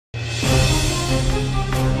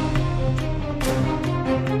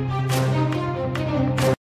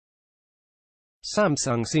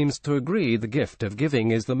Samsung seems to agree the gift of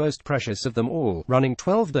giving is the most precious of them all, running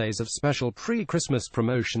 12 days of special pre-Christmas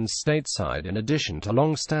promotions stateside in addition to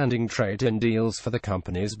long-standing trade-in deals for the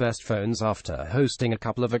company's best phones after hosting a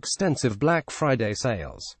couple of extensive Black Friday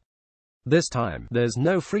sales. This time, there's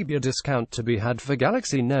no freebie discount to be had for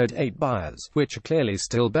Galaxy Note 8 buyers, which are clearly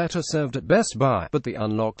still better served at Best Buy, but the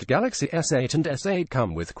unlocked Galaxy S8 and S8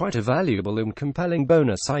 come with quite a valuable and compelling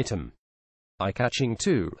bonus item. Eye-catching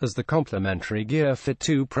too, as the complimentary Gear Fit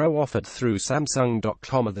 2 Pro offered through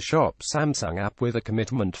Samsung.com at the Shop Samsung app with a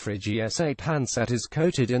commitment-free S8 handset is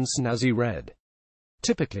coated in snazzy red.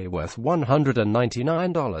 Typically worth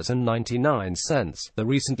 $199.99, the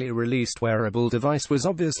recently released wearable device was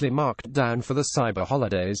obviously marked down for the cyber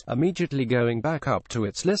holidays, immediately going back up to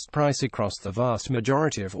its list price across the vast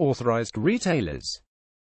majority of authorized retailers.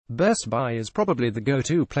 Best Buy is probably the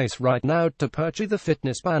go-to place right now to purchase the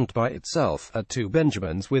fitness band by itself, at $2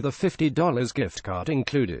 Benjamins with a $50 gift card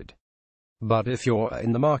included. But if you're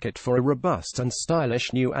in the market for a robust and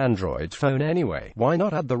stylish new Android phone anyway, why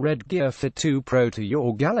not add the red Gear Fit 2 Pro to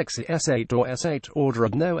your Galaxy S8 or S8 order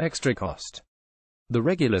at no extra cost? The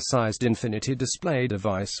regular-sized Infinity display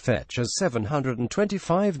device fetches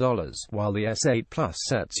 $725, while the S8 Plus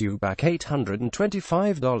sets you back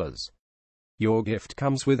 $825. Your gift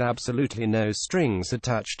comes with absolutely no strings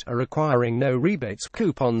attached, requiring no rebates,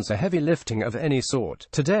 coupons, or heavy lifting of any sort,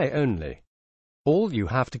 today only. All you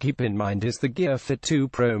have to keep in mind is the Gear Fit 2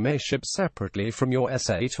 Pro may ship separately from your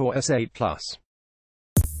S8 or S8 Plus.